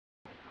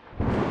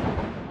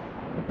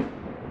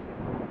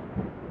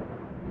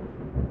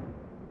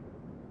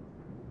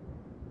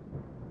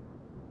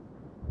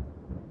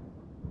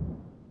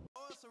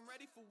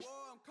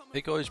Hey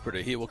guys,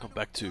 Britto here. Welcome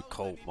back to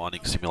Coal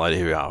Mining Simulator.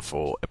 Here we are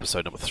for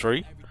episode number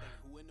 3.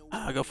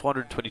 I got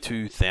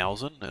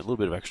 422,000, a little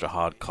bit of extra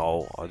hard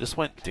coal. I just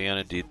went down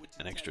and did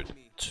an extra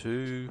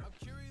two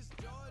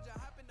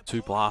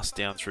blasts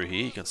down through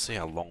here. You can see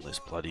how long this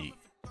bloody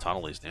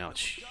tunnel is now. It's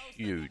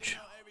huge.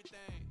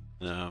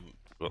 Got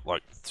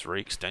like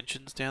 3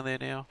 extensions down there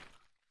now.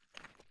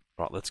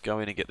 Right, let's go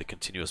in and get the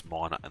continuous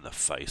miner and the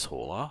face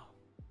hauler.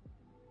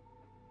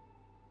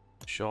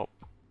 Shop.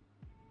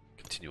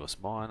 Continuous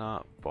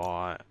miner,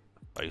 buy,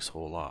 face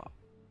hauler,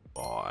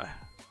 buy.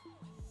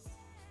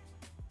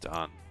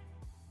 Done.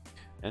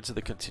 Enter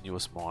the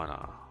continuous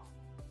miner,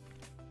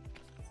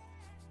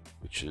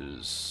 which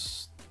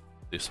is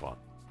this one.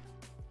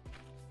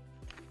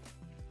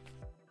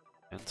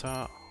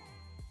 Enter.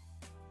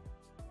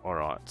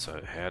 Alright,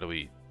 so how do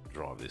we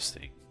drive this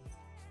thing?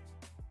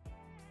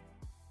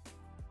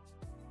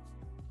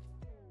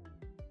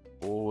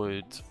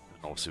 Forward,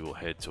 and obviously we'll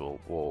head to a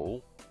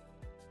wall.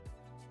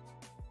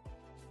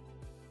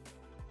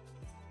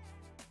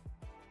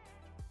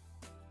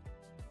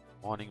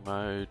 Mining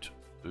mode.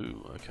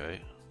 Ooh,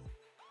 okay.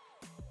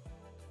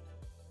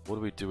 What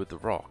do we do with the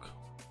rock?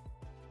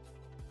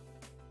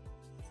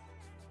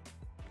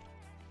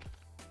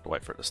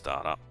 Wait for it to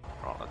start up.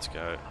 Right, let's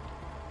go.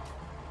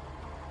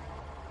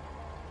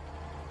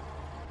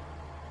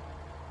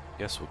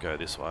 Guess we'll go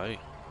this way.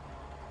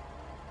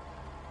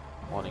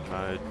 Mining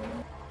mode.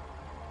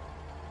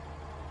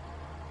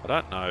 I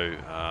don't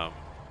know.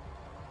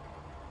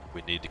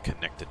 We need to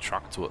connect the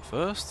truck to it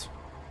first.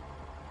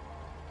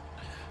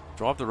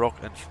 Drive the rock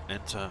and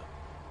enter.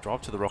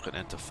 Drive to the rock and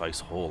enter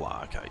face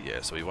hauler. Okay,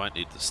 yeah, so we won't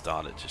need to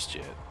start it just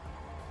yet.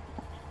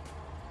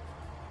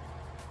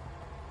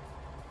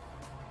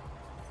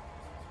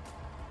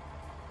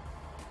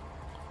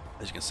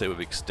 As you can see,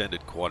 we've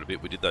extended quite a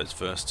bit. We did those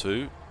first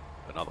 2,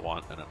 another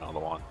one, and another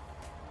one.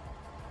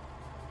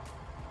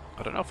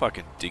 I don't know if I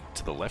can dig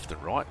to the left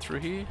and right through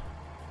here.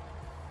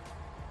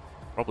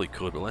 Probably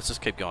could, but let's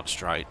just keep going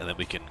straight, and then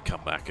we can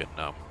come back and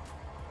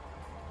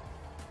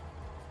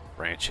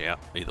branch out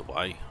either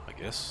way, I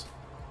guess.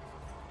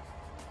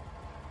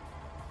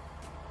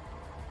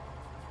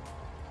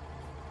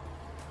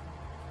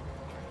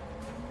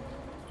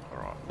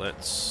 Alright,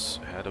 let's...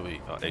 How do we...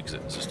 Oh,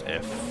 exit. It's just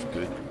F.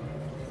 Good.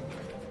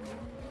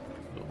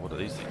 What are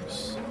these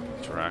things?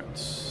 Interact.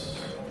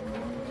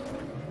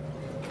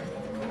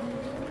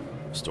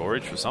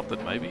 Storage for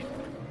something, maybe?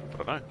 I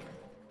don't know.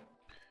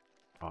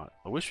 Alright,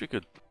 I wish we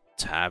could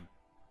tab...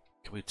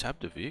 Can we tab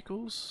to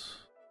vehicles?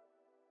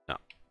 No.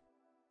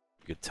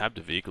 We could tab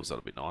to vehicles,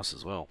 that'd be nice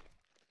as well.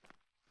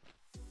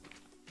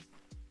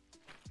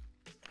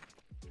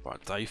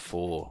 Right, day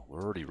 4.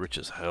 We're already rich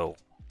as hell.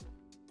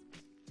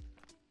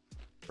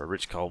 For a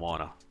rich coal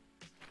miner.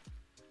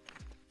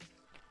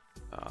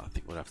 I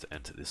think we'll have to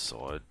enter this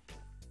side.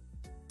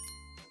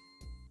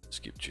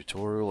 Skip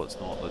tutorial, it's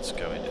not. Let's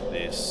go into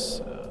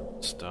this.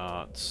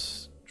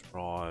 Start.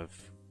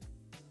 Drive.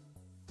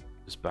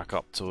 Just back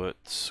up to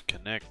it.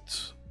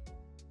 Connect.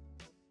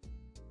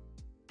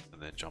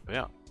 And then jump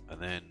out.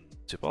 And then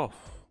tip off.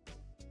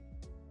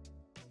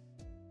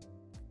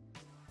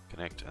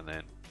 Connect and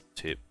then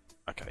tip.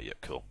 Okay, yep,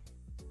 cool.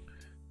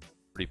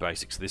 Pretty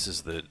basic. So this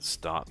is the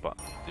start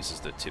button. This is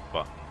the tip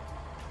button.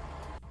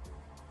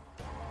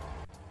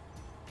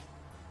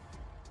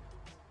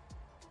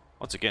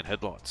 Once again,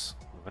 headlights.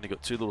 We've only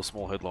got 2 little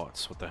small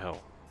headlights. What the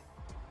hell?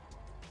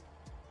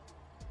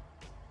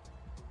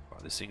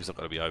 Right, this thing's not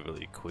going to be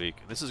overly quick.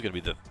 And this is going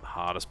to be the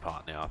hardest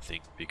part now, I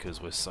think,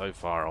 because we're so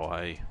far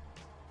away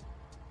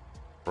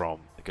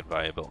from the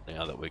conveyor belt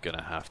now that we're going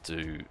to have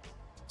to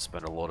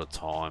spend a lot of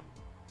time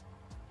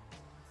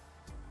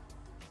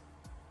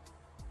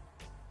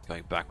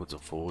going backwards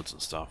and forwards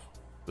and stuff.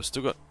 We've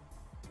still got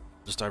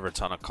just over a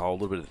ton of coal, a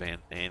little bit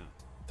of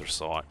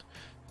anthracite.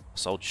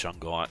 Sold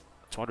shungite,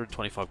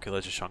 225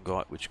 kilos of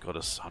shungite, which got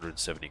us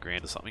 170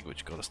 grand or something,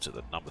 which got us to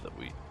the number that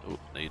we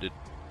needed.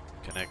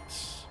 Connect.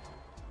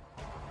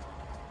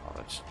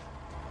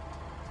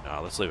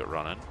 Oh, let's leave it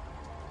running.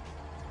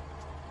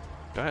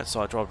 Go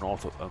outside, drive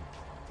north,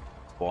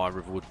 buy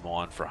Riverwood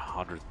mine for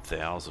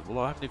 100,000. Well,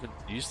 I haven't even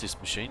used this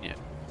machine yet.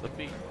 Let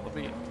me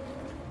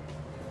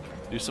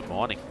do some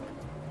mining,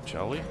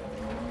 shall we?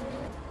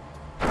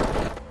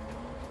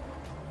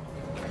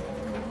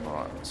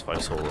 Alright, let's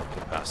face all the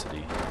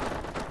capacity.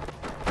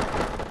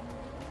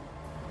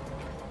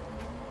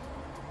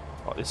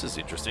 Oh, this is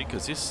interesting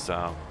because this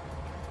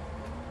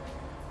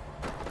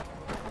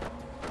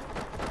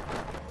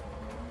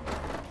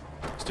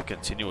just a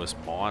continuous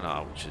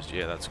miner, which is,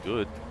 yeah, that's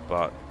good,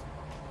 but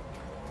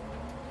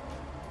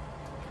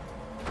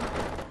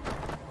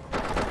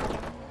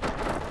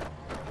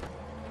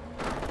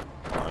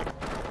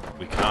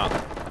we can't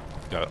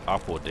go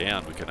up or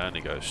down, we can only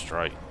go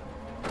straight.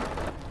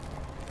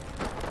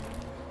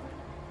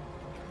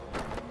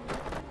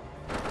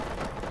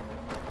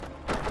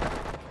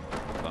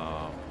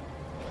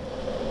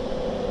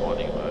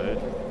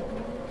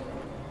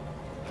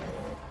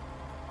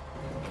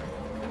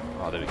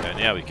 There we go,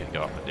 now we can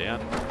go up and down.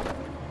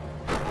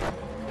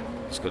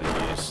 Just got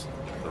to use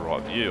the right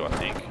right view, I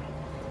think.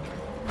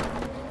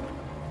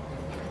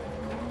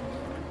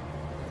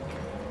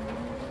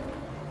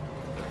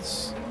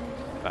 Let's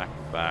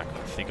back.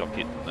 I think I'm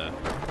hitting the...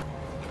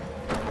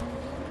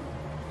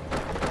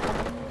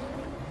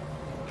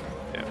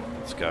 Yeah,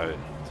 let's go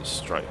just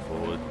straight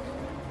forward.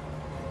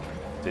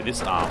 See,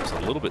 this arm's a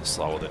little bit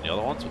slower than the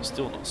other ones, but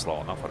still not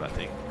slow enough, I don't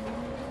think.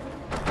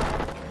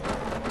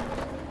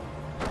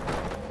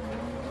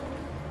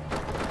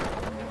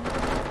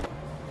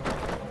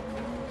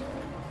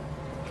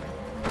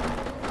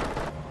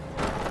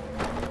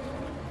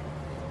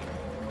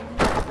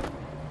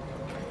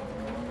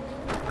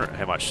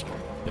 How much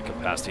the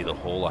capacity the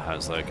hauler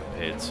has though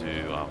compared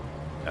to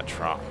that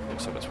truck.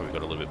 Looks like that's where we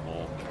got a little bit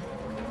more.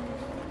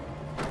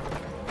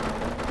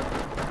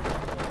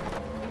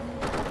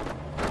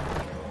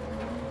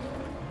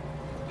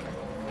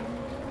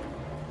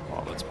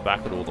 Right, let's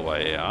back it all the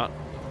way out.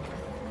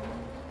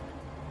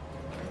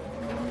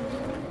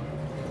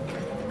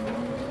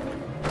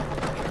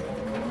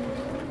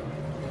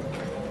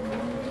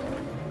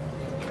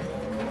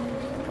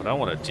 I don't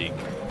want to dig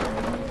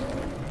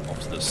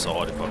off to the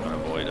side if I can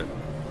avoid it.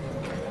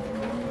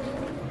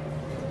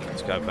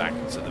 Let's go back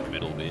into the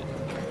middle bit.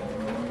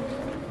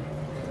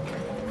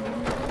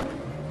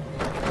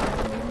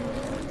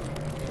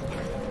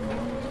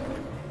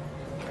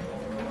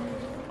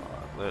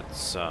 Alright,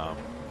 let's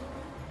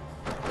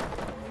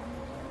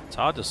it's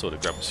hard to sort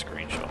of grab a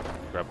screenshot.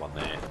 Grab one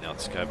there. Now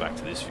let's go back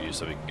to this view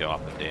so we can go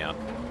up and down.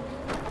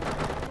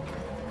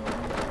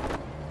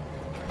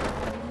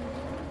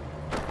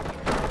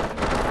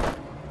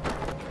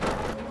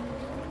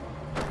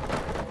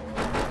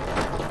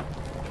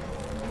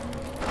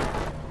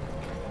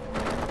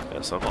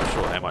 So I'm not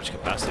sure how much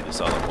capacity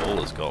this other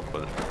hauler's got,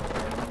 but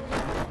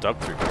dug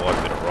through quite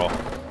a bit of rock.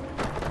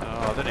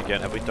 Then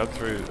again, have we dug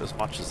through as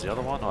much as the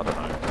other one? I don't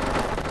know.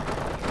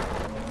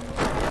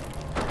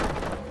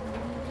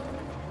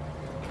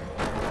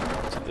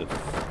 So the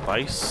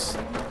base,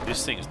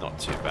 this thing's not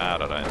too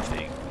bad, I don't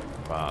think,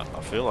 but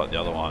I feel like the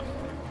other one,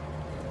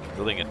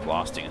 drilling and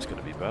blasting is going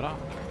to be better.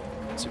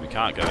 So we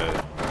can't go,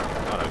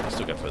 oh no, we can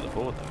still go further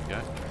forward, there we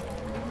go.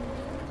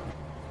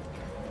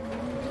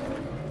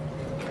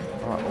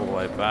 Right, all the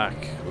way back.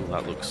 Ooh,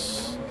 that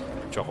looks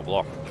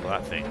chock-a-block,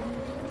 that thing.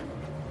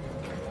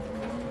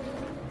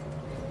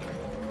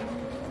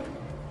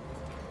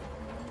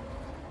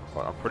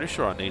 Right, I'm pretty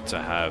sure I need to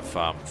have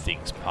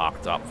things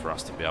parked up for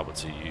us to be able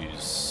to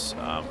use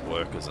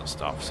workers and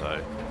stuff,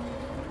 so...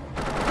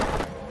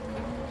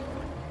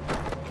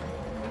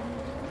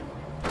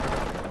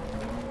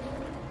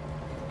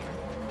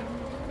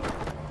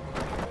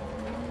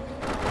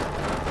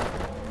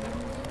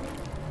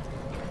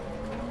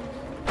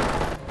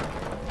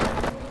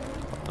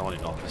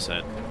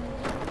 %,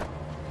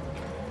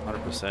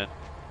 100%,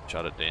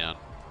 shut it down,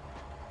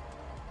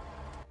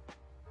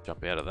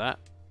 jump out of that.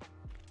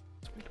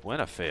 It went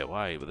a fair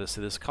way, but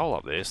there's coal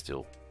up there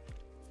still.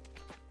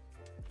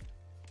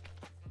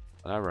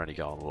 I know we're only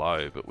going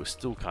low, but we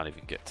still can't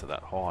even get to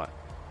that height,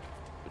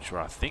 which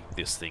I think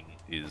this thing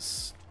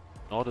is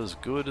not as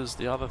good as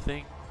the other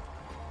thing.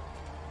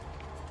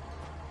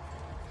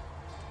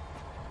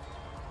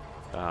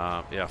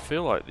 Yeah, I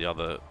feel like the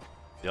other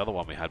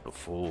one we had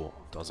before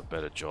does a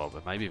better job,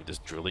 and maybe even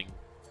just drilling.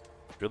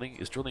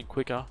 Is drilling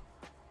quicker?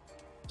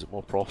 Is it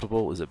more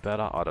profitable? Is it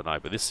better? I don't know,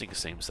 but this thing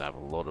seems to have a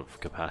lot of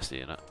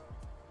capacity in it.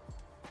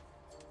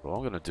 What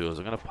I'm going to do is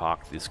I'm going to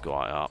park this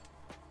guy up.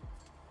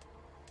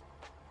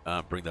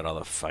 Bring that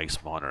other face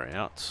miner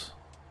out.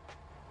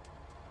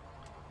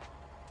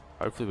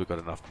 Hopefully we've got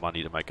enough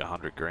money to make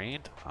 100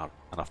 grand.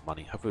 Enough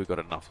money. Hopefully we've got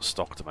enough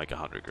stock to make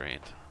 100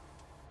 grand.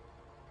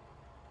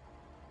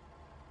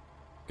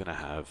 Gonna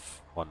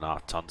have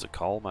 1.5 tons of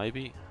coal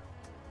maybe.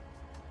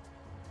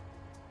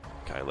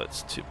 Okay,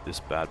 let's tip this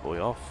bad boy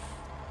off.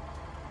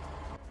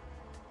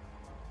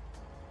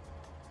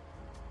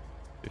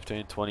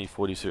 15, 20,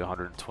 42,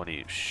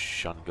 120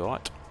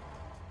 shungite.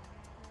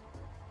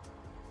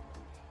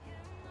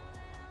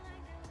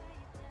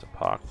 To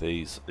park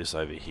this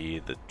over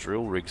here. The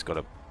drill rig's got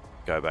to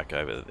go back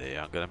over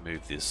there. I'm gonna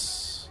move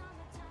this.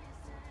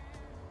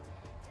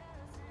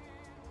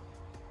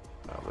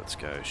 Let's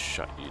go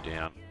shut you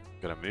down.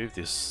 Gonna move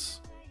this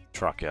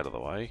truck out of the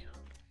way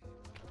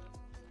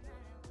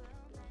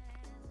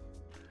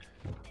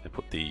and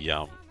put the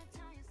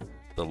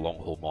long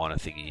haul miner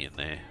thingy in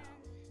there.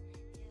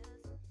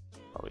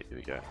 Oh, here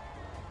we go.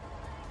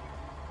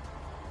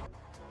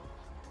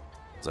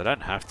 So they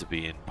don't have to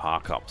be in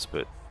park ups,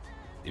 but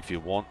if you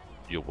want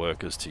your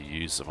workers to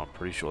use them, I'm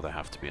pretty sure they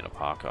have to be in a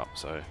park up.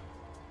 So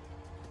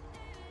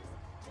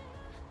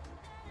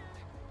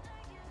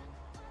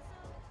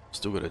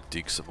still got to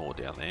dig some more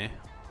down there.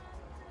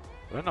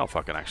 I don't know if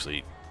I can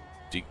actually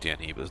dig down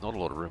here, but there's not a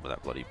lot of room with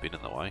that bloody bin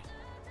in the way.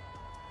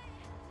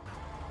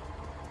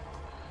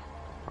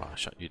 Right,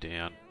 shut you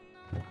down.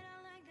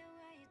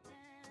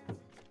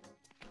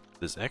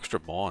 There's extra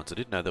mines. I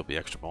didn't know there'll be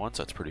extra mines.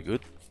 That's pretty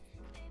good.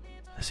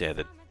 So yeah,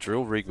 the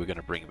drill rig we're going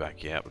to bring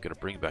back out. We're going to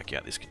bring back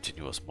out this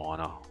continuous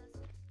miner.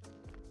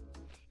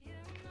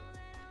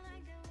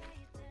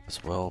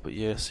 as well. But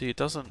yeah, see, it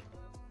doesn't...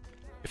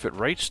 If it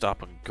reached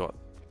up and got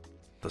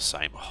the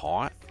same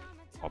height,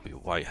 I'd be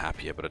way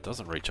happier, but it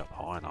doesn't reach up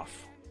high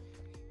enough.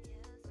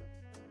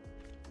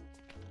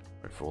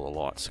 Wait for all the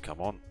lights to come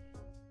on.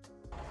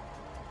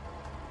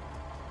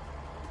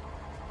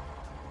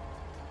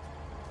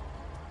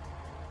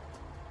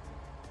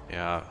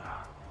 Yeah.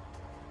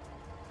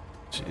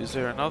 Is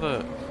there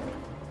another...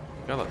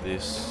 Go like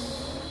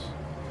this.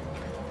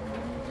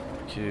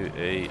 Q,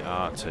 E,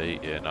 R, T.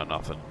 Yeah, no,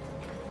 nothing.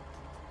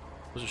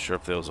 Wasn't sure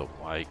if there was a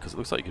way, because it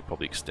looks like you could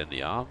probably extend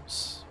the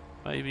arms,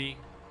 maybe.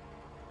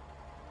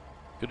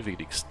 Good if you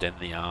could extend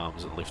the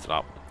arms and lift it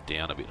up and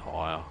down a bit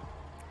higher.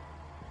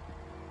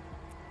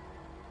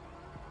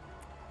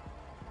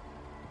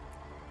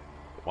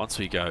 But once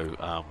we go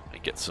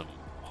and get some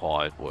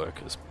hired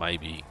workers,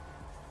 maybe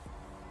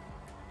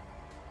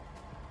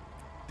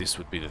this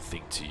would be the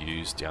thing to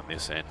use down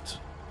this end,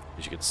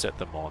 because you can set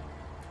them on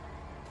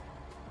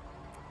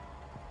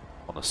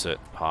a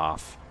certain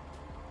path.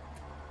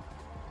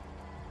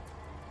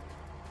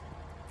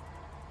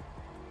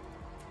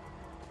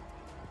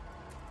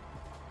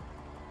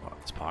 Right,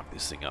 let's park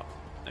this thing up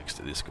next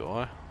to this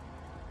guy.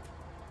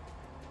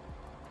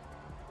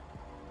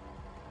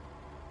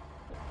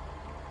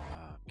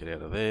 Get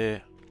out of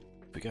there.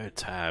 If we go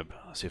tab,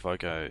 see if I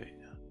go,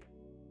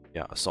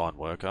 yeah, assign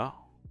worker.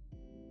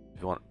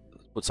 If you want,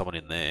 put someone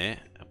in there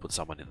and put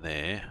someone in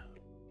there.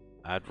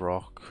 Add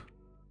rock.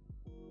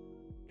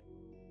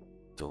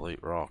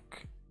 Delete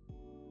rock.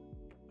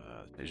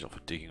 Change off for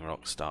digging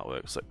rock. Start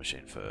work. Select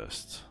machine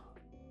first.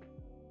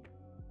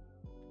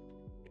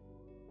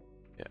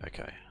 Yeah,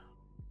 okay.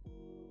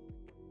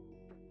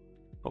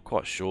 Not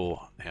quite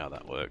sure how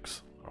that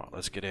works. Alright,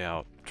 let's get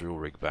our drill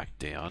rig back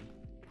down.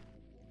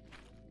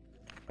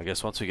 I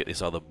guess once we get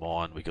this other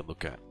mine, we can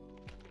look at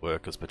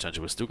workers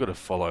potential. We've still got to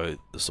follow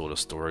the sort of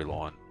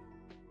storyline.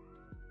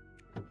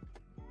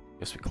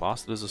 Guess we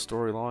classed it as a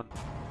storyline.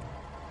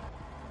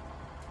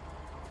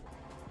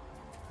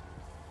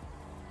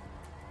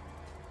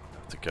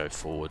 Have to go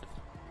forward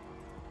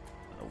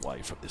and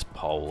away from this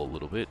pole a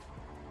little bit.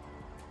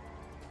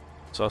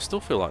 So I still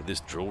feel like this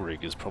drill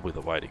rig is probably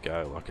the way to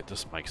go. Like, it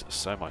just makes it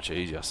so much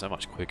easier, so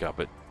much quicker.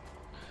 But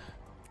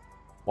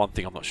one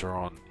thing I'm not sure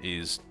on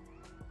is,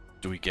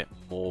 do we get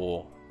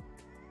more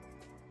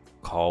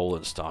coal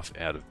and stuff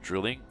out of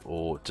drilling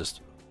or just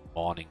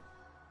mining?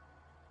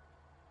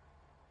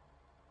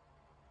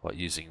 Like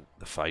using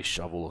the face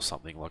shovel or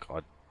something. Like,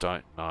 I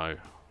don't know.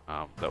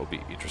 That would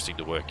be interesting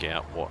to work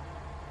out what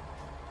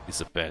is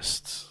the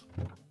best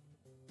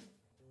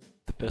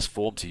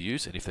form to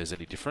use, and if there's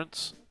any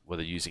difference,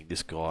 whether using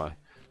this guy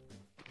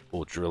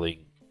or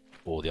drilling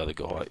or the other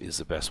guy is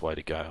the best way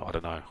to go. I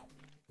don't know.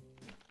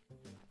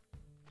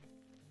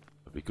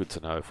 It'd be good to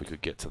know if we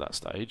could get to that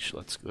stage.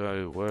 Let's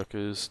go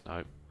workers.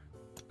 Nope.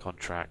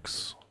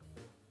 Contracts.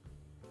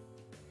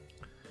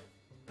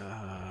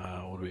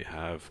 What do we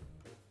have?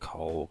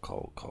 Coal.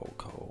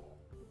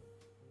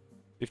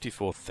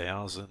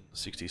 54,000,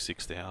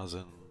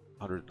 66,000,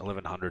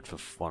 1100 for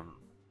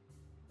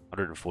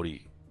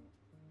 140,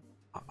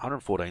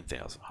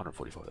 114,000,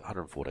 145,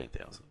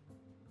 114,000.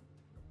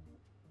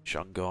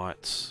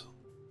 Shungites,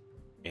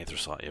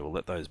 anthracite. Yeah, we'll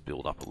let those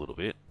build up a little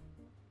bit.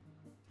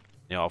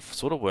 Now, I've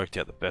sort of worked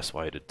out the best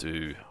way to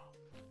do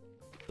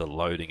the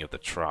loading of the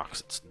trucks.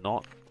 It's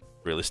not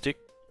realistic,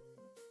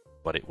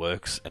 but it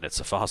works, and it's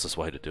the fastest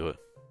way to do it.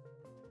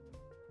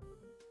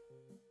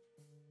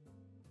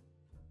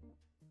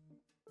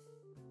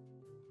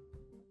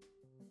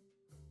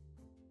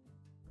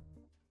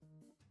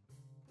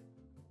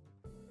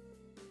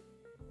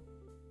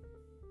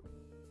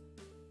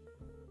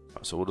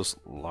 So we'll just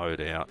load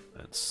out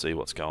and see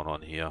what's going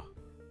on here.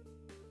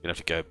 You're gonna have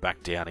to go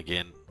back down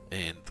again,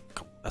 and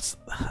that's,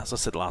 as I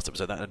said last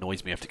episode, that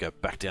annoys me. I have to go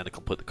back down to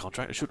complete the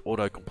contract. It should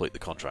auto-complete the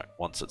contract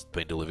once it's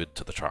been delivered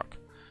to the truck.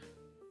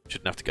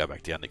 Shouldn't have to go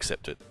back down and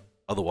accept it.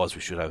 Otherwise,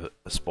 we should have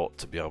a spot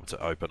to be able to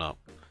open up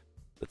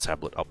the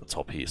tablet up the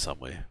top here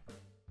somewhere.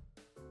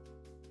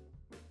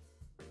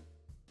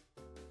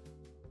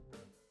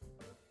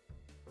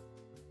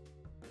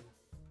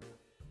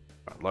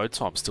 Load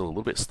time's still a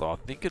little bit slow. I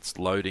think it's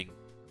loading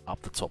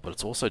up the top, but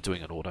it's also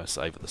doing an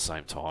autosave at the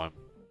same time.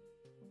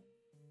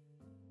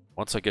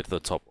 Once I get to the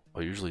top,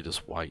 I usually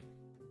just wait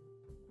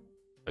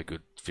a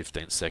good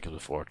 15 seconds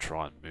before I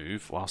try and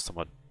move. Last time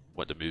I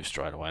went to move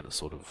straight away and it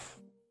sort of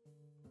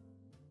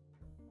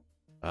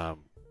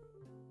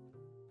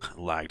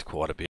lagged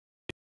quite a bit.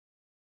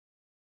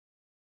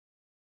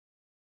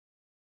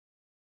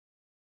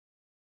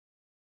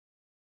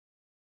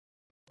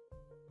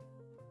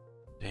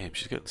 Damn,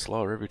 she's getting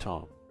slower every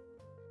time.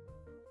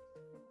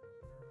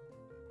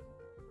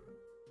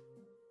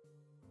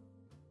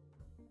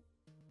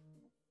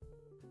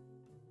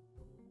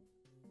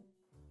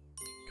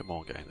 Come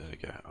on, game. There we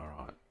go.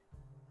 Alright.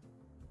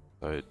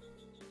 So,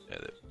 yeah,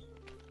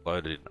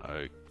 loaded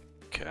in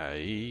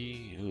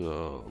okay. Ugh,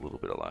 a little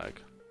bit of lag.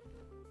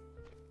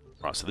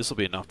 Right, so this will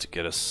be enough to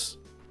get us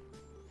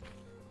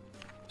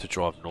to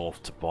drive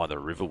north to buy the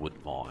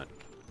Riverwood mine,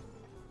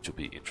 which will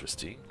be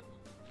interesting.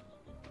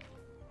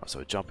 So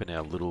we jump in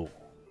our little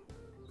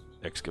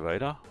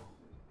excavator.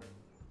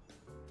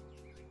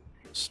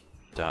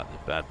 Start the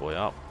bad boy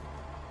up.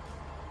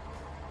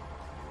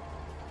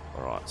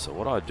 Alright, so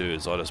what I do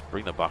is I just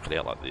bring the bucket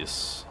out like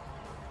this.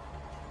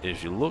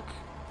 If you look,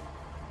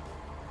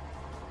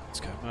 let's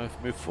go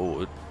move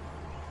forward.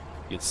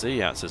 You can see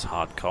how it says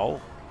hard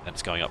coal and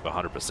it's going up by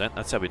 100%.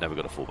 That's how we never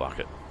got a full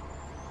bucket.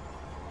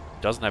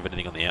 It doesn't have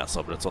anything on the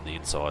outside, but it's on the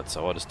inside.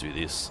 So I just do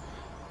this,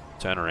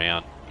 turn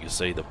around, you can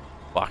see the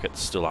bucket's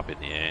still up in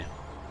the air.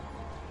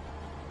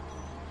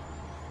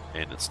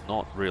 And it's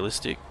not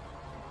realistic,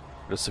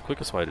 but it's the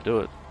quickest way to do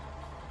it.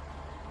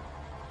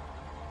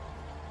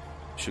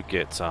 Should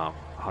get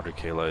 100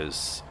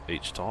 kilos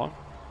each time.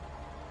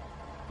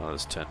 I'll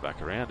just turn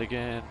back around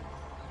again.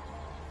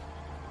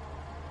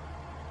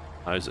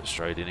 Nose it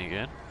straight in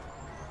again.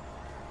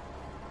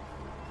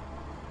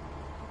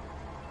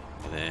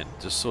 And then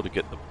just sort of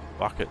get the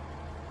bucket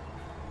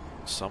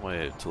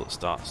somewhere until it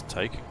starts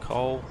taking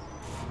coal.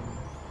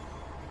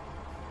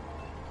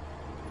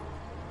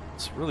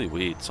 It's really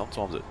weird.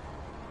 Sometimes it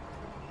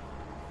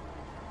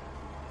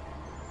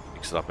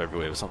mixes it up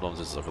everywhere, but sometimes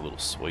there's like a little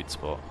sweet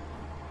spot.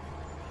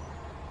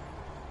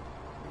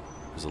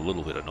 It's a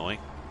little bit annoying.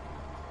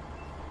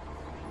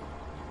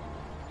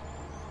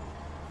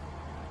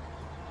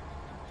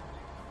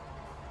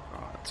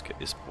 Alright, let's get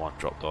this one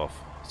dropped off.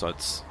 So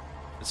it's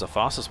the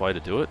fastest way to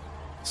do it.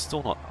 It's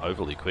still not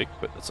overly quick,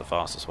 but it's the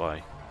fastest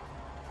way.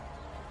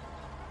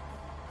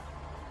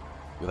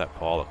 Look at that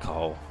pile of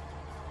coal.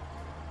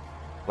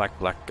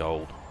 Black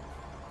gold.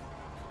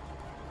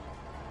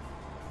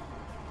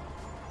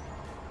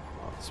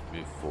 Let's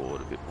move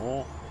forward a bit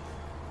more.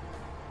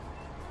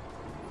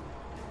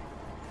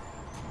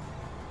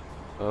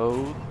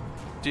 Oh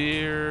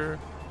dear.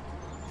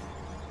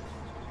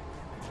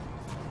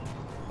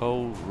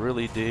 Oh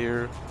really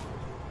dear.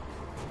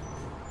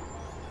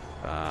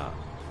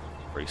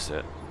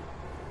 Reset.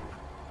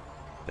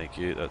 Thank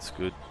you, that's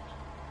good.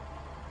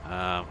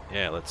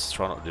 Yeah, let's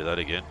try not to do that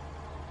again.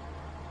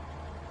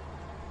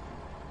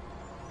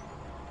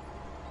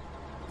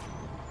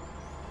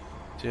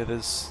 Yeah,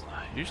 there's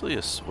usually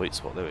a sweet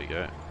spot. There we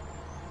go.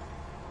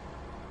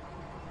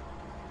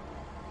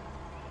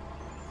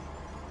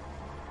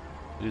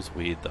 It is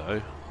weird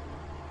though.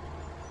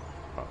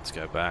 Right, let's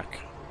go back.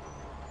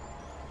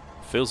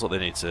 Feels like they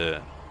need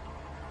to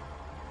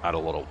add a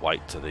lot of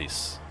weight to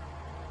these,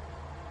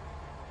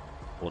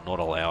 or not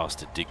allow us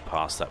to dig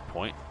past that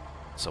point,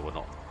 so we're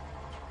not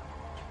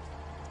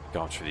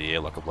going through the air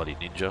like a bloody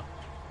ninja.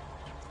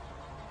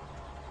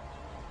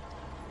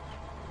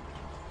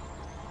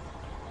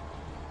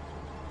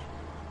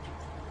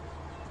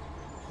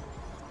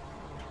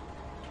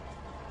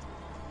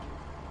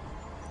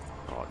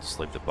 Just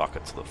leave the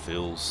bucket till it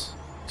fills,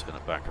 turn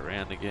it back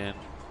around again.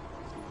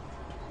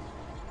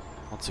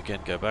 Once again,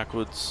 go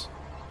backwards,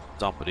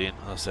 dump it in.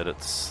 As I said,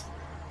 it's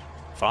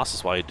the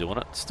fastest way of doing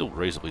it. It's still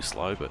reasonably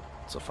slow, but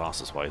it's the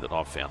fastest way that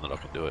I've found that I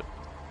can do it.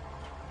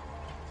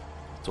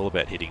 It's all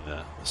about hitting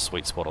the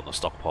sweet spot on the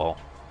stockpile.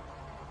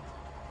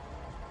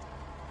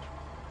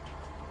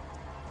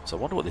 So I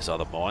wonder what this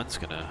other mine's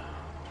gonna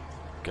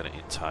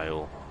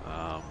entail.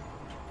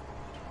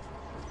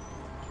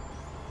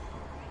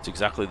 It's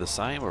exactly the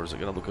same, or is it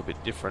going to look a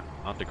bit different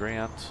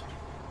underground?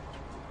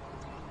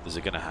 Is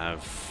it going to have...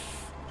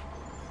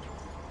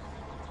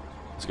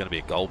 Is it going to be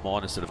a gold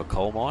mine instead of a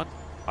coal mine?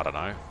 I don't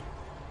know.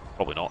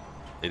 Probably not.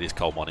 It is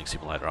coal mining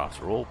simulator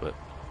after all, but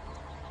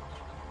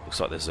looks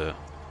like there's a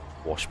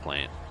wash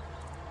plant.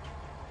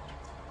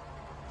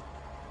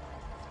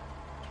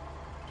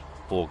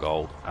 4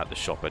 gold at the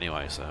shop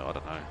anyway, so I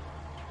don't know.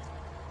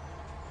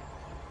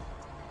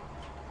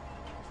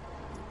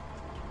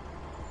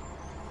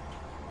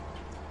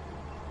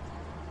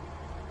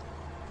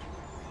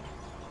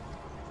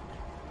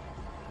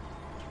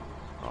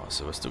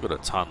 So we've still got a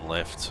ton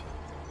left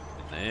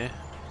in there.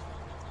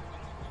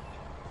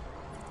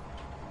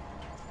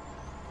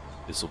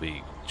 This will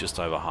be just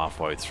over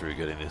halfway through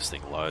getting this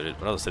thing loaded.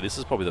 But as I said, this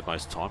is probably the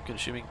most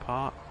time-consuming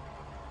part.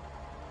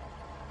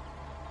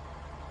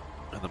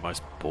 And the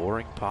most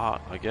boring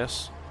part, I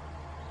guess.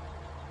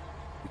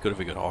 We could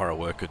have got hire a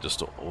worker just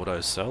to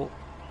auto-sell.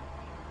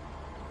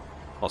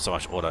 Not so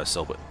much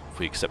auto-sell, but if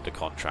we accept a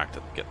contract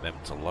and get them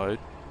to load.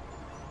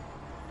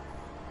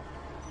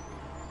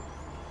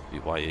 Be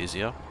way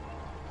easier.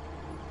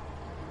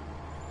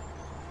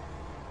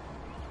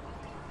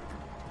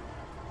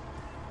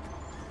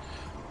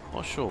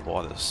 Not sure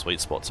why the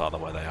sweet spots are the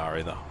way they are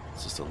either.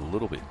 It's just a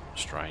little bit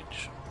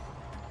strange.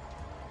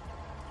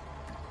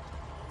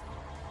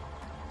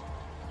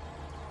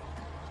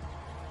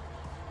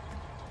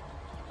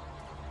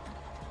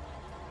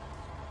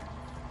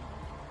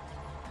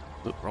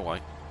 Look, wrong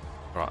way.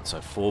 Right, so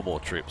 4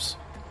 more trips.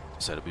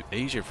 So it'd be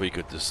easier if we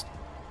could just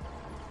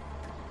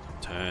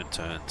turn.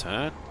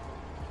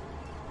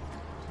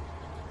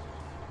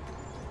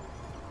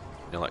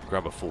 You know, like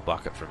grab a full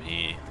bucket from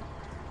here.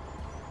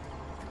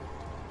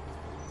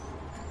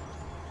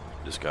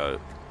 Just go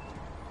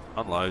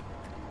unload.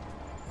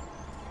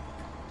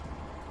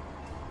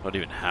 Not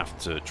even have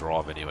to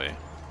drive anywhere.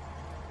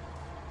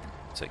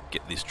 to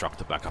get this truck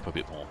to back up a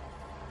bit more.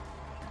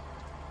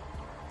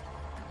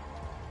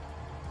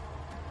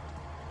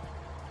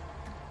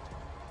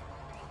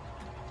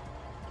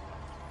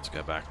 Let's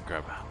go back and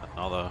grab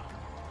another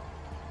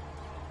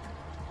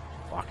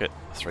bucket.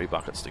 3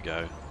 buckets to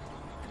go.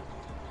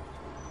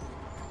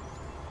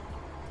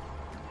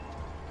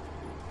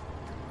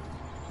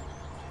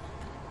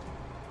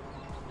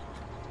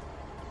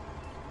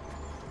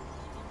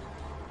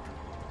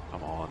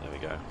 Come on, there we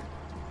go.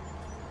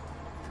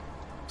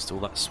 Still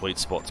that sweet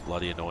spot's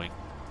bloody annoying.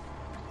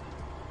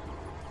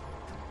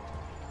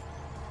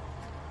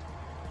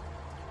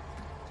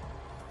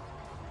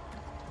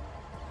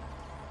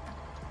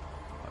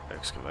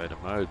 Excavator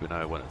mode, we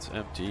know when it's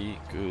empty,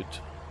 good.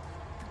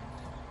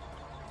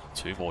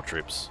 2 more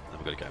trips, then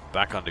we've got to go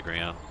back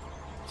underground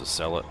to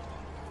sell it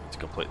to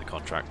complete the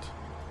contract.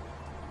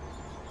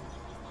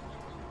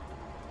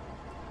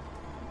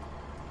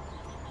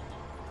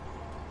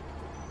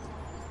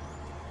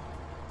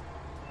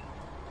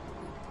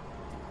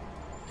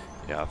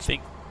 Yeah, I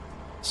think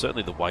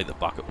certainly the way the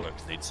bucket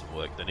works needs some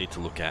work. They need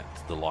to look at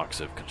the likes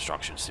of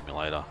Construction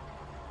Simulator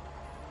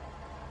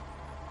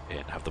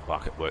and have the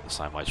bucket work the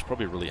same way. It's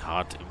probably really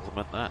hard to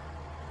implement that.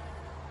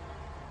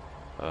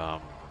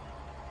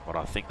 But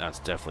I think that's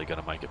definitely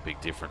going to make a big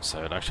difference.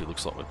 So it actually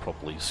looks like we're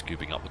properly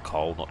scooping up the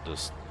coal, not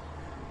just,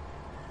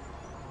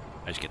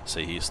 as you can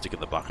see here, sticking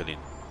the bucket in.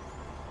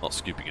 Not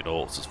scooping at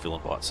all, it's just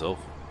filling by itself.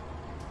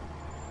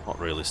 Not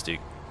realistic.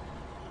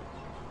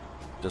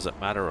 Does it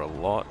matter a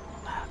lot?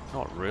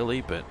 Not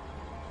really, but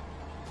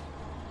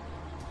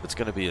it's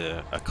going to be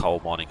a coal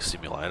mining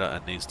simulator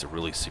and needs to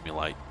really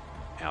simulate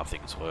how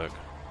things work.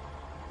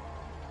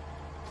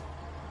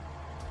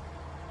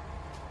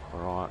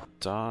 Alright,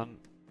 done.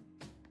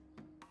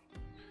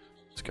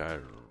 Let's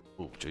go.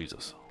 Oh,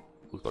 Jesus.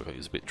 Looked like I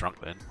was a bit drunk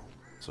then.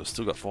 So I've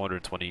still got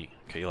 420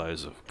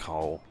 kilos of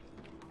coal.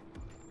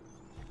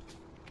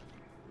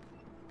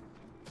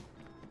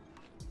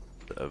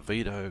 The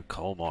Vito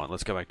coal mine.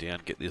 Let's go back down,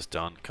 get this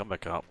done, come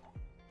back up,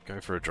 go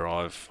for a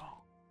drive,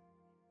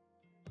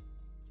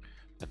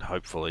 and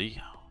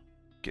hopefully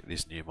get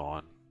this new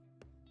mine.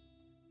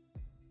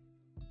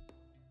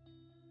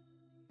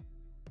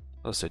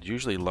 As I said,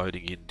 usually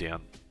loading in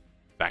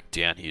back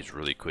down here is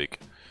really quick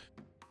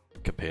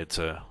compared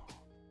to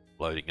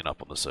loading it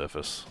up on the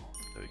surface.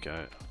 There we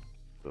go.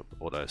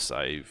 Auto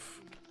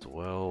save as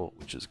well,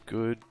 which is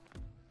good.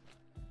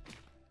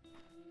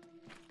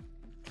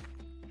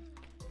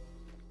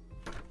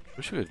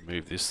 Wish we could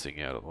move this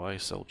thing out of the way.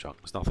 Sell junk.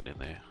 There's nothing in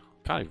there.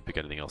 Can't even pick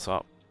anything else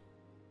up.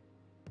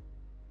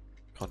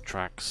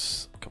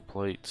 Contracts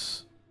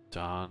complete.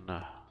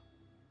 Done.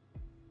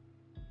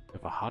 We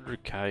have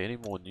 100k. Any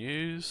more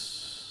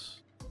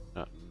news?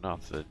 No,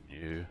 nothing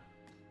new.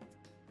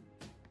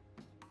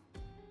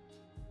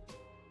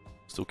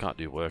 Still can't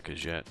do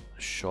workers yet.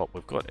 Shop.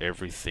 We've got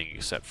everything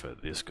except for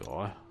this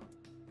guy.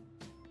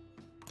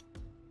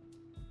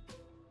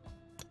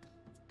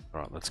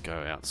 Alright, let's go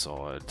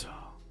outside.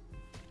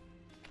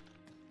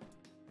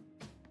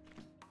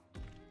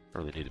 I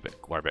really need to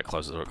worry about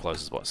closes or it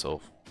closes by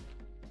itself.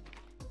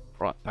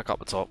 Right, back up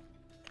the top.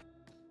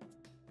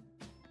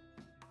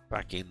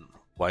 Back in,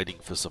 waiting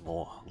for some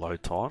more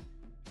load time.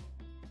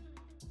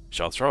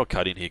 Shall I throw a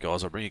cut in here,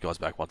 guys? I'll bring you guys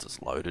back once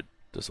it's loaded.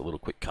 Just a little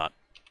quick cut.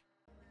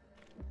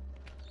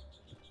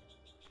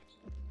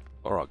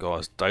 Alright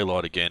guys,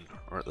 daylight again.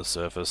 We're at the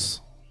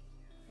surface.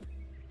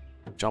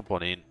 Jump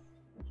on in.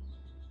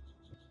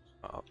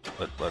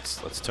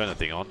 Let's turn the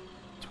thing on.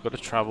 So we've got to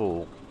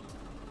travel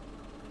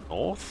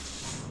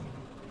north.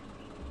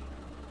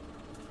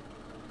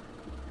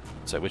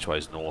 So which way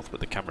is north? But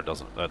the camera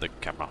doesn't. The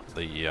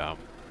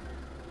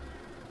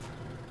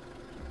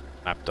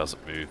map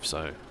doesn't move.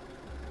 So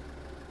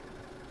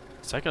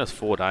it's taken us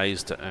 4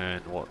 days to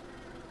earn what,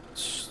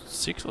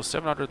 600,000 or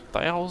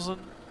 700,000.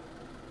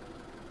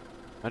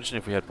 Imagine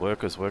if we had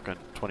workers working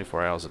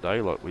 24 hours a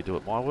day like we do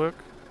at my work,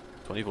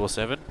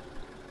 24/7,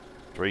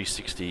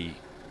 360.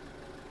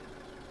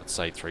 Let's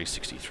say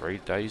 363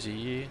 days a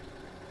year.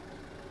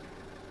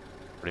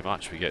 Pretty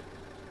much, we get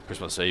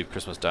Christmas Eve,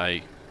 Christmas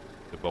Day,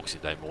 the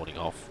Boxing Day morning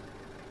off.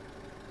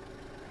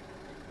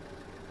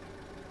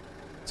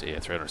 So yeah,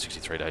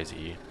 363 days a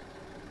year.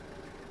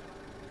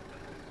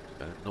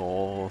 Go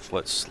north,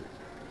 let's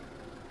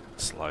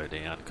slow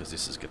down because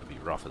this is going to be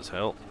rough as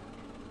hell.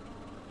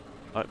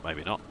 Oh,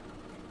 maybe not.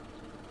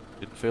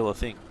 Didn't feel a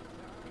thing.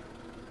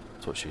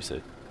 That's what she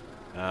said.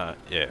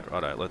 Yeah,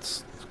 righto,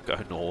 let's go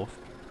north.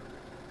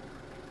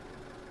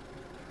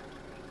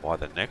 By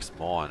the next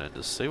mine and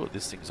just see what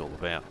this thing's all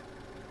about.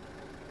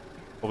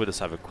 Probably just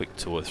have a quick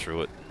tour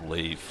through it and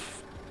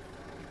leave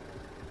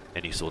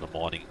any sort of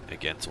mining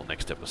again till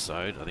next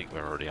episode. I think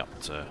we're already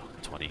up to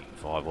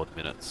 25 odd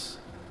minutes.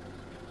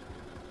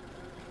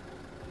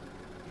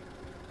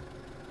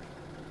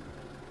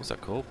 What's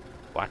that called?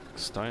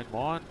 Blackstone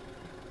Mine?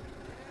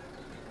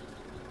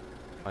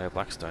 Oh yeah,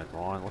 Blackstone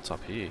Mine. What's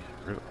up here?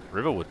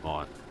 Riverwood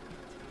Mine.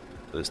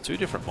 There's 2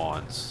 different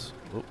mines.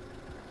 Oop.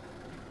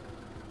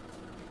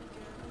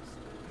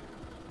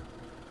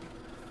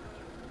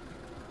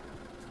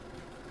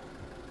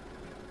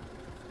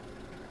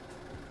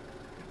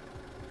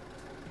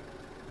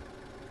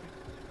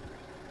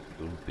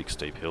 Big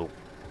steep hill.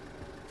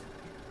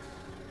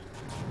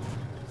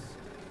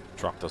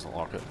 Truck doesn't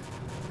like it.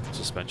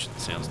 Suspension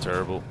sounds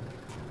terrible.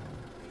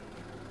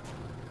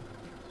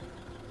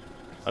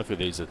 Hopefully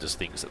these are just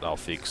things that they'll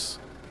fix.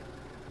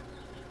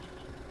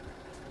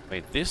 I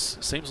mean, this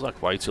seems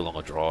like way too long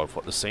a drive.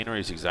 What, the scenery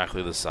is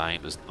exactly the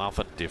same. There's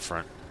nothing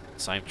different.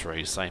 Same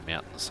trees, same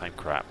mountains, same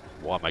crap.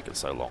 Why make it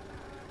so long?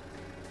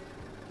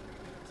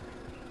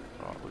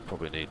 Right, we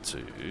probably need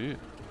to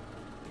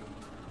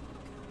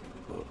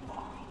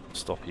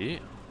stop here.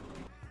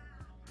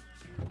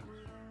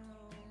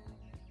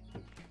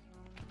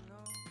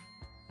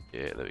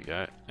 Yeah, there we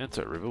go.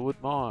 Enter Riverwood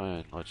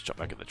Mine. Let's jump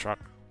back in the truck.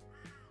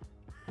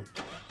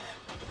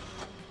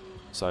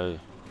 So,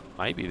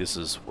 maybe this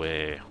is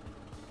where...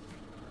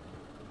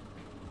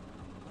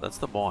 That's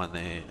the mine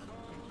there.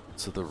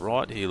 So the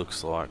right here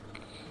looks like...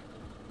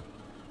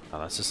 Oh,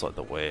 that's just like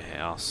the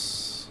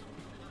warehouse.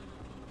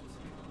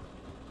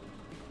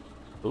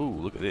 Ooh,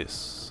 look at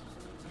this.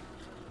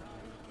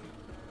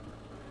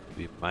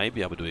 We may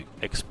be able to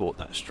export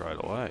that straight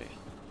away.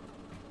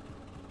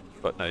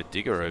 Got no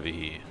digger over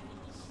here.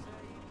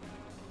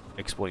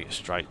 Exporting it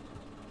straight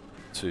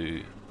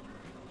to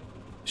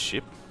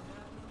ship.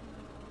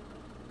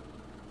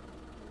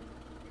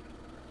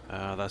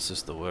 That's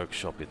just the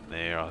workshop in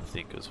there, I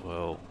think, as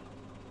well.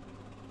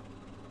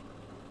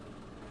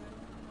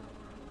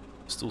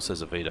 Still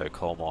says a Vito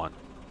coal mine.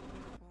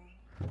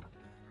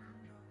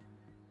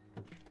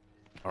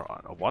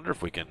 Alright, I wonder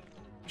if we can...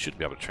 Should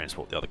be able to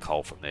transport the other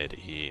coal from there to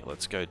here.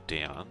 Let's go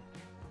down.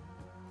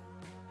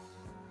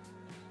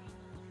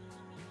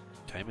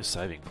 Game is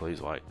saving,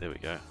 please wait. There we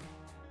go.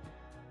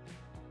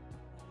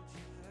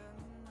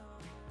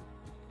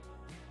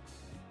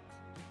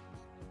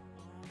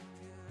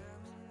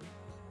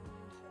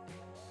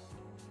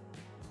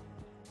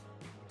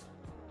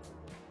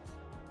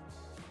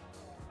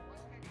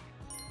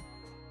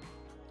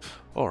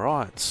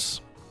 Alright,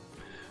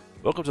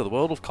 welcome to the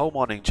world of coal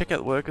mining. Check out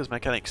the workers,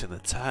 mechanics in the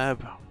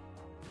tab.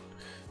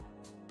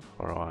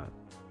 Alright.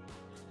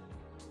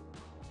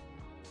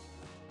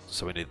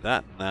 So we need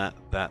that and that,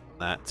 that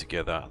and that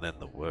together, and then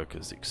the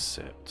workers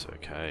accept,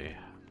 okay.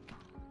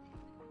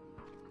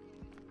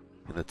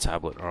 In the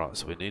tablet, alright,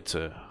 so we need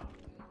to...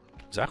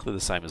 Exactly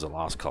the same as the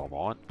last coal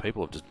mine.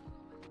 People have just...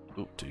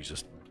 Oop,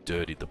 just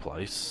dirtied the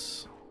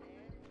place.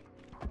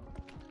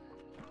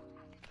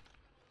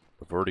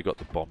 We've already got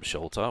the bomb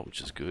shelter,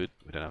 which is good.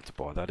 We don't have to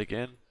buy that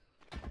again.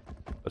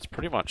 It's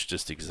pretty much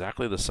just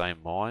exactly the same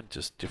mine,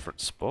 just different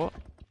spot.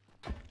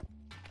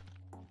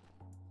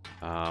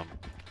 I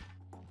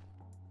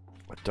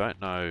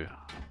don't know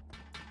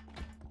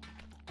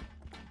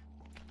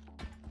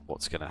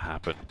what's going to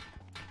happen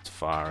as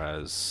far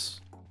as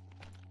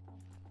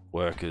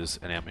workers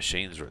and our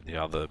machines are at the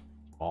other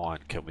mine.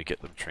 Can we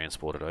get them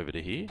transported over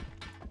to here?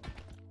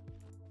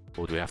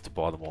 Or do we have to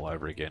buy them all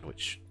over again,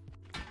 which...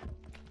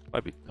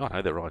 Maybe, oh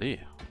no, they're right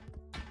here.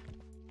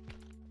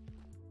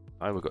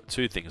 Oh, we've got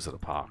two things that are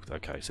parked.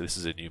 Okay, so this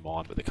is a new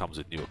mine, but there comes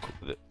with new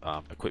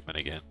equipment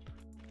again.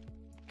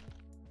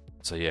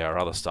 So yeah, our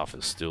other stuff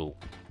is still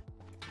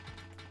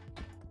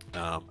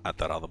at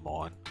that other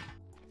mine.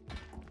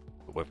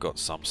 But we've got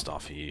some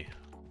stuff here,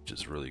 which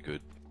is really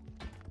good.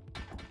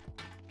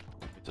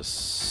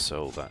 Just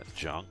sell that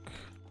junk.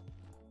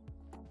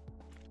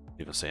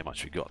 Didn't even see how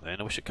much we got there.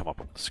 I wish it come up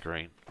on the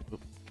screen.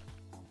 Oop.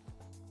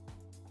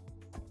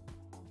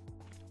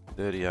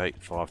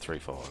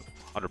 38,535.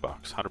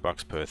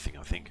 $100 per thing,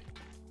 I think.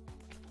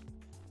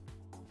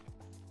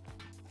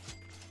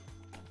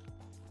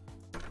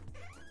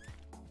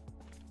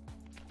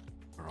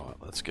 Alright,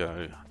 let's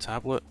go.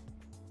 Tablet.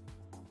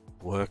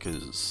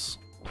 Workers.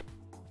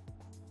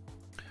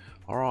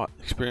 Alright,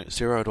 experience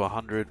 0 to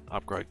 100.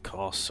 Upgrade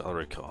cost,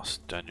 salary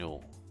cost.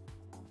 Daniel.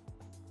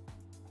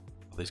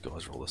 These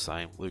guys are all the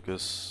same.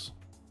 Lucas.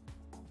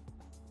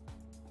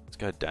 Let's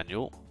go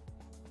Daniel.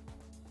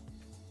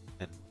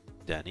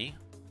 Danny.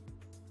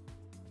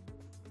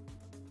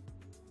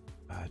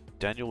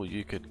 Daniel,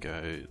 you can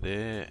go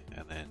there,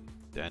 and then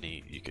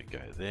Danny, you can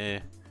go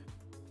there.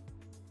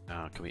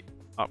 Can we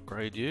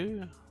upgrade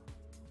you?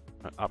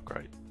 No,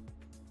 upgrade.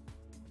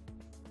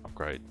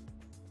 Upgrade.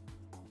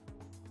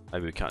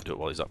 Maybe we can't do it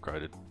while he's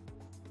upgraded.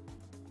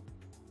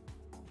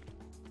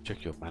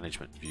 Check your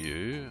management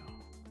view.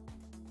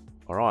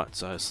 Alright,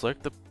 so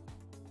select the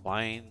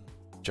plane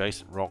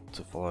adjacent rock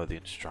to follow the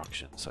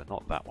instructions. So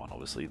not that one,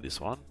 obviously, this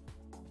one.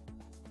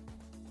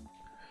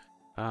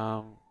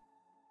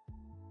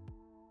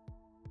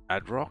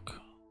 Add rock.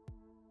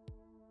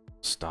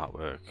 Start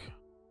work.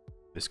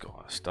 This guy.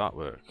 Start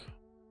work.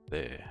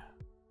 There.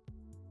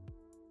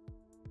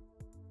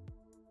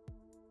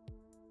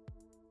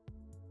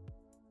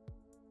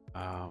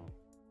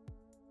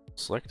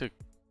 Select a...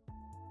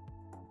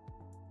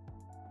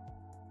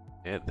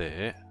 Yeah,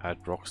 there.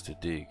 Add rocks to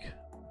dig.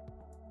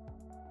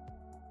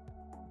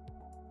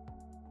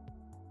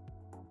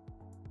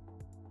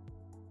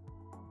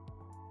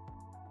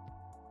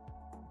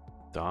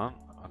 Done.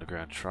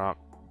 Underground truck.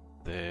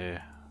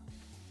 There.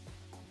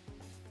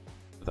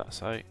 What did that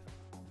say?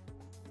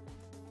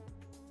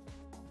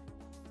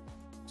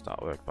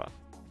 Start work button.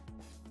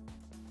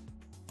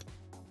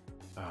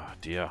 Oh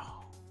dear.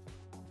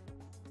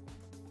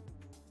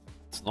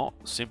 It's not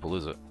simple,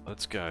 is it?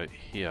 Let's go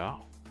here.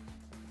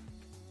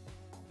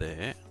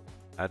 There.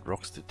 Add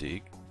rocks to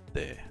dig.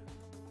 There.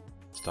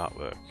 Start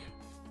work.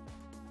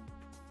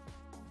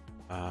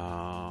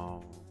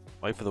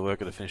 Wait for the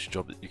worker to finish the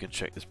job that you can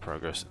check this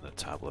progress in the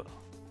tablet.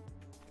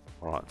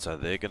 Alright, so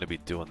they're going to be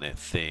doing their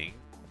thing.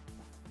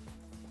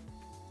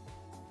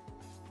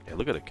 Yeah,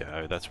 look at it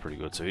go. That's pretty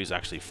good. So he's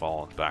actually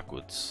falling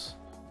backwards.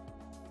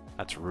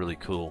 That's really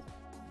cool.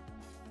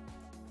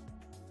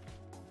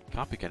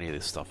 Can't pick any of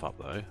this stuff up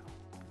though.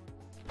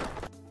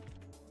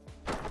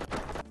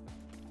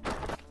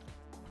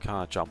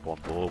 Can't jump on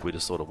board. We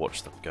just sort of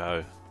watch them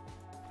go.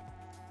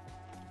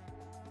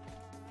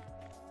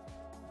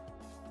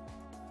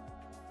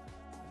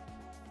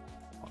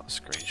 I'll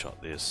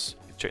screenshot this.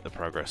 You can check the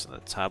progress in the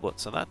tablet.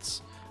 So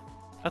that's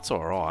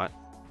alright.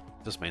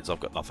 Just means I've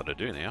got nothing to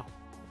do now.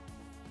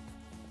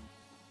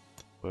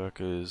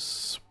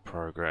 Workers,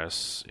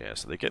 progress. Yeah,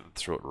 so they're getting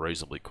through it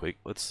reasonably quick.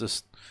 Let's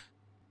just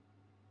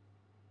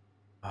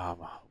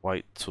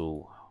wait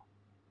till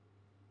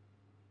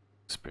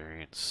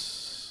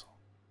experience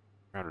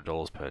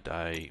 $300 per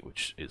day,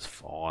 which is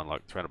fine.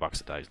 Like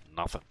 $300 a day is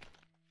nothing.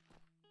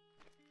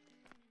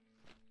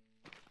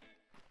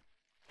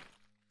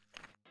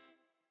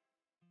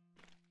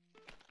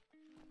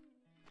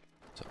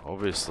 So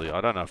obviously,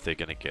 I don't know if they're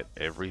going to get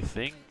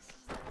everything.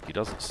 He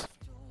doesn't.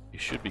 You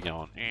should be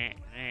going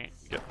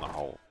getting the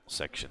whole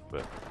section,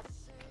 but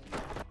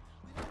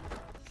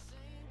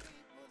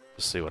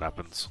just see what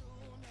happens.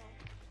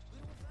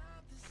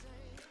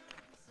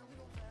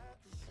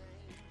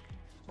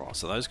 Right,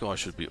 so those guys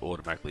should be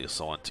automatically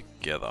assigned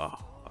together,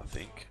 I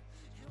think.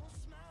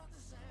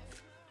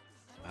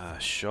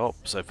 Shop.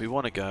 So if we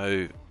want to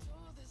go,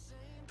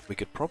 we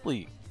could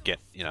probably get,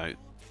 you know,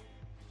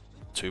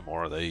 2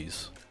 more of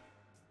these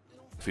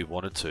if we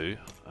wanted to.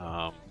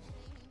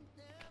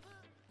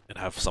 And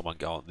have someone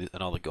going,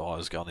 another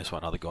guy's going this way,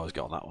 another guy's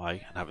going that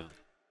way, and having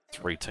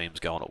 3 teams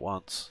going at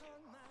once,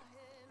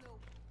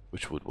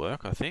 which would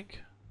work, I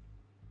think.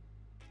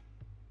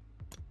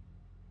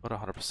 Not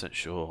 100%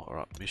 sure.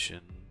 Alright,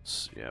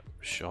 missions, yep,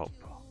 shop,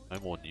 no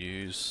more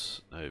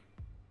news, no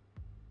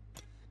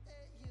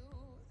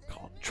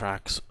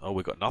contracts. Oh,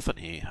 we've got nothing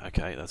here.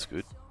 Okay, that's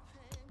good.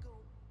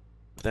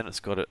 But then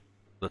it's got it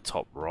the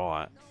top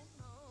right.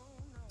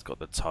 It's got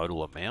the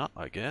total amount,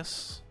 I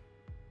guess.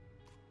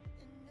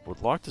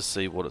 Would like to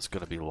see what it's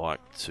going to be like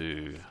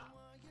to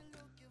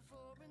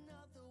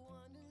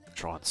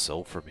try and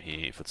sell from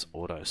here if it's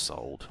auto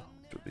sold,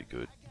 which would be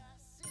good.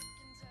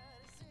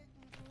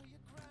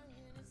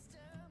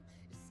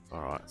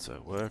 Alright,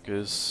 so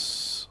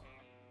workers.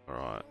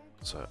 Alright,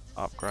 so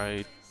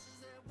upgrade.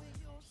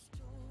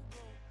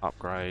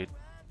 Upgrade.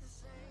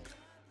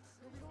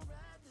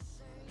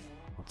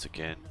 Once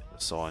again,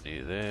 assign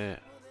you there.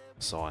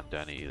 Assign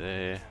Danny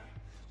there.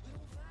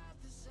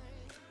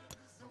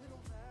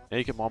 Now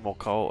you can mine more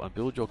coal and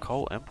build your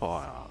coal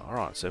empire.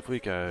 Alright, so if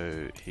we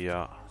go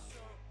here,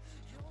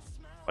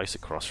 basic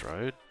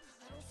crossroad,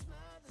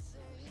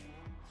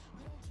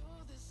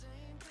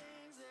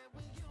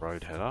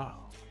 road header,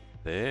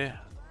 there,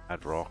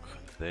 add rock,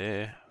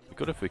 there. It'd be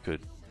good if we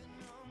could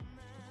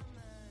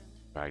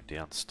drag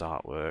down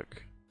start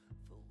work.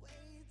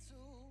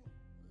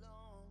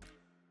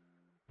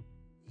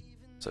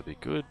 So it'd be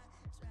good.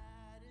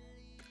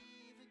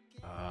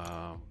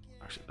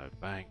 Actually no,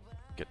 bang,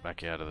 get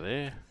back out of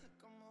there.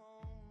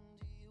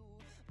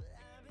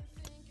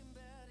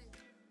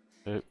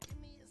 Nope.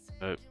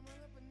 Nope.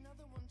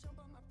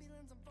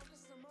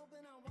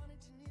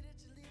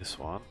 This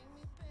one.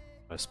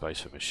 No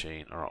space for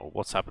machine. Alright, well,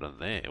 what's happening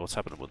there? What's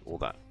happening with all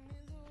that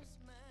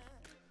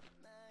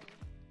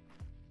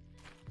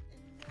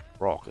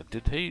rock? And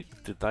did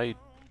they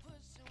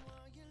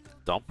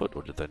dump it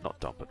or did they not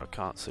dump it? I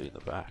can't see in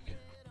the back.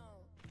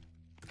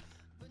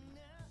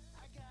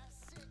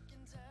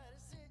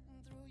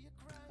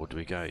 Or do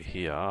we go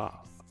here?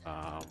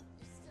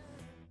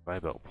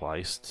 Belt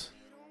placed.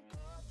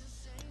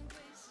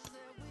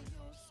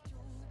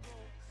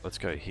 Let's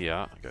go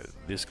here, go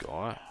this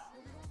guy.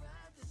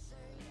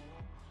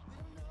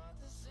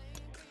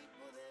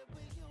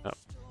 Yep.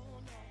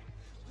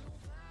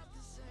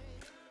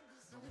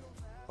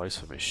 Place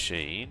for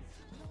machine.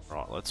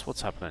 Right,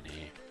 what's happening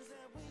here?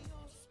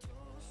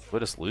 We're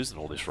just losing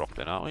all this rock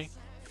then, aren't we?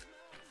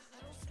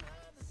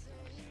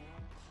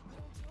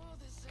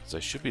 So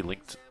they should be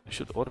linked, they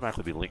should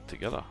automatically be linked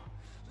together.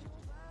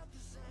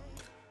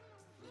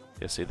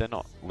 Yeah, see, they're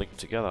not linked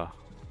together.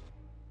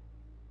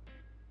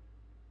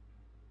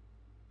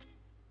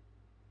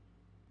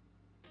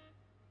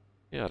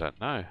 Yeah, I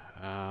don't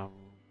know.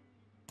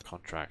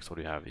 Contracts, what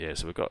do you have? Yeah,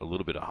 so we've got a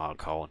little bit of hard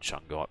coal and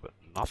shungite, but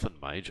nothing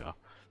major.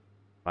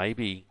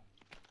 Maybe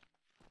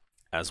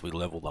as we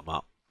level them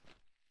up,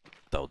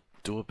 they'll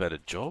do a better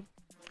job.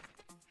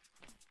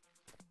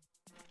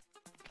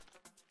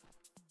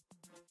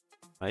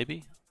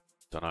 Maybe?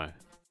 Don't know.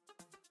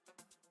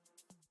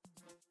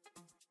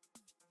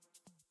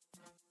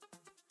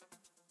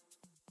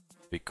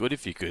 Be good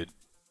if you could,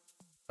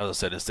 as I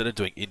said, instead of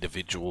doing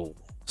individual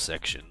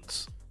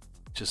sections,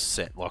 just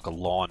set like a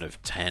line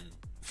of 10,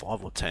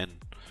 5 or 10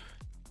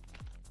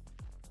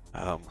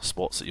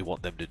 spots that you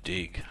want them to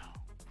dig.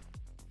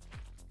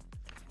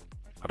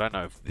 I don't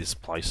know if this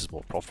place is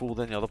more profitable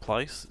than the other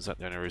place. Is that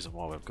the only reason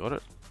why we've got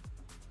it?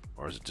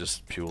 Or is it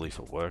just purely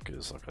for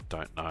workers? Like, I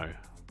don't know.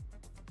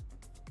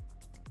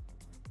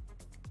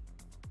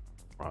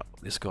 Right,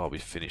 this guy will be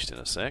finished in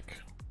a sec.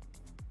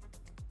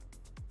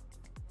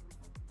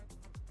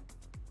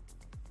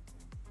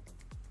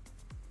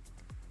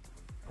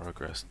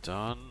 Progress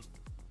done.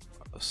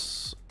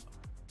 Let's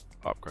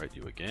upgrade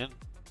you again.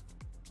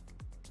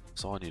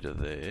 Assign you to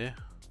there.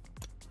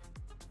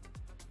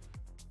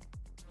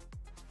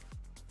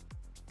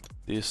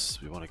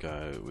 This, we want to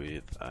go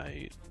with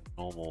a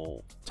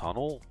normal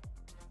tunnel.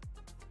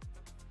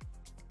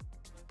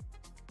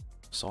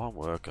 Assign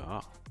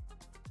worker.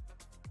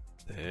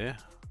 There.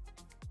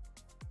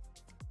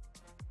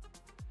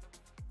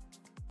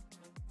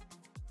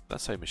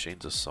 Let's say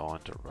machines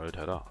assigned to road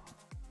header.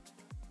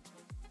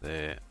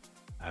 There.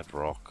 Add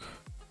rock.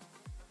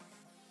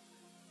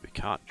 We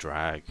can't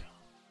drag.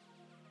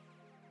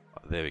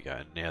 There we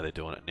go. Now they're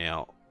doing it.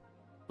 Now,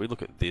 we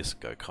look at this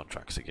and go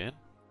contracts again.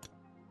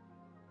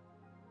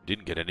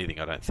 Didn't get anything,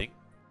 I don't think.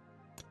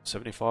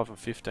 75 and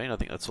 15, I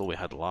think that's all we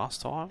had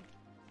last time.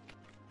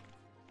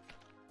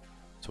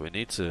 So we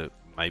need to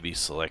maybe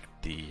select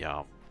the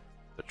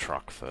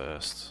truck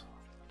first.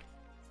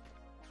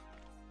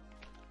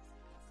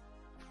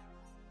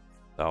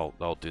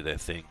 They'll do their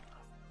thing.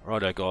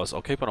 Righto guys,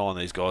 I'll keep an eye on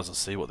these guys and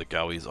see what the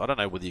go is. I don't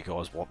know whether you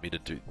guys want me to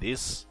do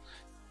this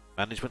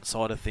management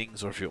side of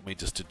things or if you want me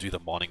just to do the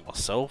mining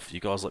myself. You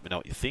guys let me know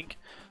what you think.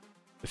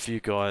 If you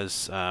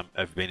guys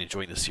have been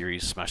enjoying the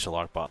series, smash the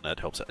like button. That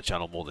helps out the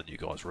channel more than you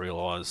guys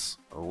realise.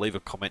 Leave a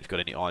comment if you've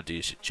got any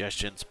ideas,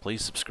 suggestions.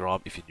 Please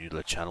subscribe if you're new to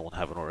the channel and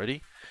haven't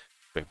already.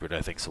 Been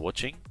Britto, thanks for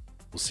watching.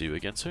 We'll see you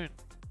again soon.